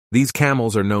These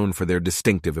camels are known for their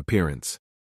distinctive appearance.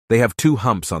 They have two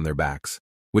humps on their backs,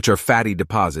 which are fatty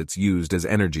deposits used as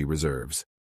energy reserves.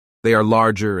 They are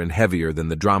larger and heavier than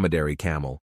the dromedary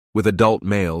camel, with adult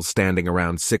males standing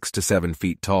around 6 to 7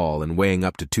 feet tall and weighing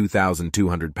up to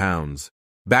 2,200 pounds.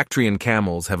 Bactrian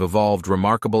camels have evolved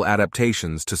remarkable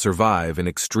adaptations to survive in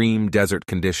extreme desert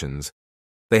conditions.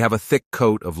 They have a thick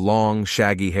coat of long,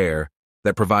 shaggy hair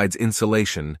that provides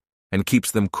insulation and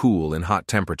keeps them cool in hot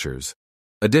temperatures.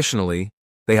 Additionally,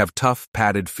 they have tough,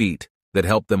 padded feet that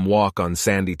help them walk on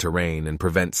sandy terrain and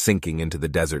prevent sinking into the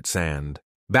desert sand.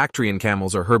 Bactrian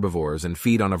camels are herbivores and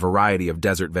feed on a variety of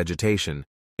desert vegetation,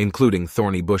 including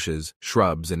thorny bushes,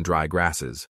 shrubs, and dry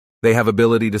grasses. They have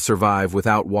ability to survive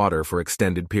without water for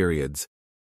extended periods.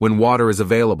 When water is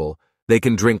available, they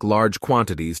can drink large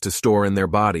quantities to store in their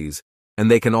bodies, and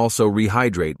they can also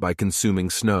rehydrate by consuming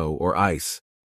snow or ice.